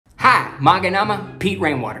Maganama, Pete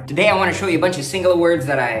Rainwater. Today I want to show you a bunch of singular words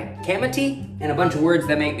that I kamati and a bunch of words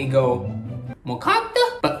that make me go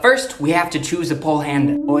mokata. But first we have to choose a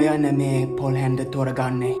polhanda. Oya name polhanda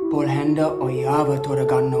toragane. Polhanda oyava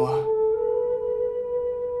toraganoa.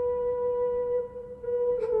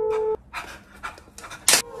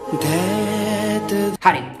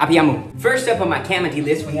 Hari, apiamu. First up on my kamati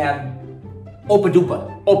list we have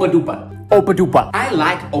OPADUPA. OPADUPA. OPADUPA. I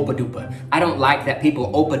like OPADUPA. I don't like that people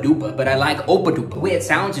OPADUPA, but I like OPADUPA. The way it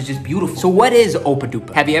sounds is just beautiful. So what is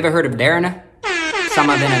OPADUPA? Have you ever heard of Darana?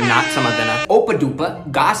 Samadana, not Samadana.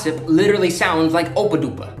 OPADUPA, gossip, literally sounds like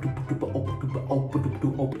OPADUPA.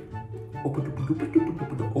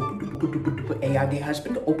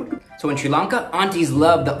 Husband, so in Sri Lanka, aunties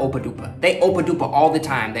love the OPADUPA. They OPADUPA all the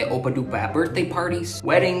time. They OPADUPA at birthday parties,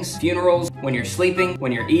 weddings, funerals, when you're sleeping,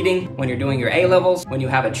 when you're eating, when you're doing your A-levels, when you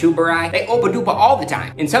have a chubarai. They OPADUPA all the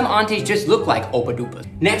time. And some aunties just look like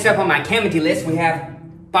OPADUPAs. Next up on my kamati list, we have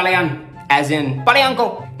PALAYAN, as in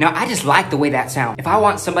Palayanko. Now, I just like the way that sounds. If I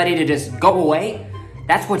want somebody to just go away,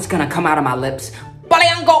 that's what's gonna come out of my lips.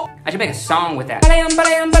 Palayanko! I should make a song with that. Palayan,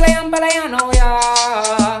 palayan, palayan, palayan, oh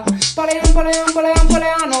yeah. Palayan, palayan, palayan,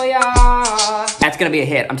 palayan, oh yeah. That's gonna be a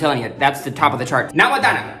hit, I'm telling you. That's the top of the chart.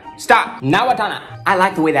 NAWATANNA. Stop. NAWATANNA. I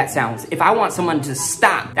like the way that sounds. If I want someone to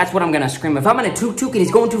stop, that's what I'm gonna scream. If I'm in a tuk-tuk and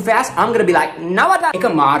he's going too fast, I'm gonna be like, NAWATANNA.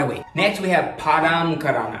 Ikamadwi. Next we have PADAM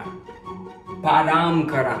KARRANA. PADAM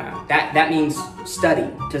KARRANA. That means study,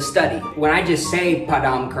 to study. When I just say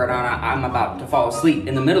PADAM KARRANA, I'm about to fall asleep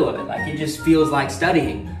in the middle of it. Like it just feels like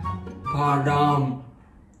studying. PADAM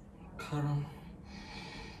KARRANA.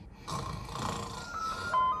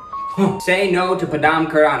 Say no to PADAM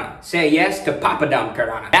KARRANA. Say yes to PAPADAM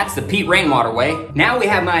KARRANA. That's the Pete Rainwater way. Now we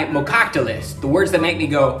have my mokakta list. The words that make me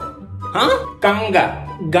go, huh?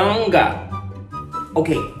 GANGA. GANGA.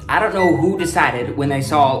 Okay, I don't know who decided when they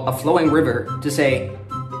saw a flowing river to say,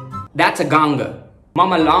 that's a Ganga.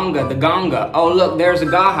 Mama Longa, the Ganga. Oh look, there's a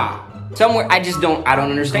Gaha. Somewhere, I don't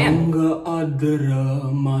understand. Ganga adra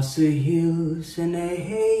masahil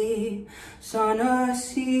sanehe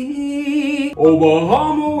sanasi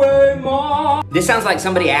obahamuwe ma. This sounds like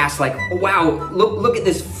somebody asked, like, oh, wow, look at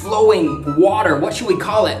this flowing water. What should we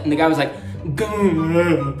call it? And the guy was like,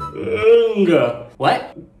 Ganga.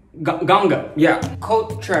 What? Ganga, yeah.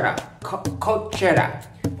 KOCHERA. KOCHERA.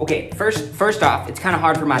 Okay, first off, it's kind of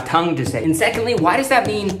hard for my tongue to say. And secondly, why does that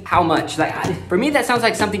mean how much? Like, for me, that sounds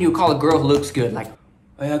like something you call a girl who looks good. Like,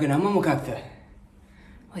 oh yeah,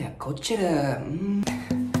 KOCHERA.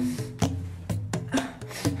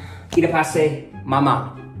 Irapase,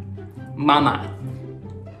 mama. Mama.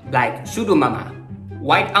 Like, pseudo mama.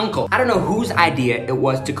 White uncle. I don't know whose idea it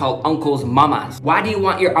was to call uncles mamas. Why do you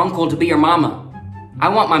want your uncle to be your mama? I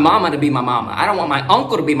want my mama to be my mama. I don't want my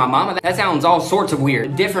uncle to be my mama. That sounds all sorts of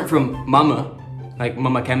weird. Different from mama, like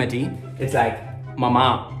mama kemati. It's like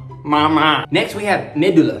mama, mama. Next we have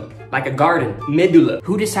MIDULA, like a garden. MIDULA.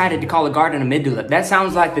 Who decided to call a garden a MIDULA? That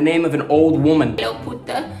sounds like the name of an old woman.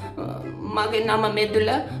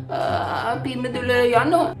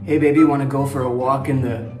 Hey baby, wanna go for a walk in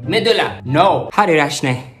the MIDULA? No.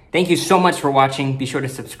 Harirashne. Thank you so much for watching. Be sure to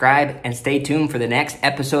subscribe and stay tuned for the next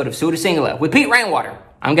episode of Suddha Sinhala with Pete Rainwater.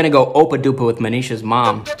 I'm gonna go OPADUPA with Manisha's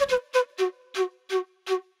mom.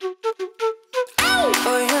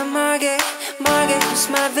 Oh yeah,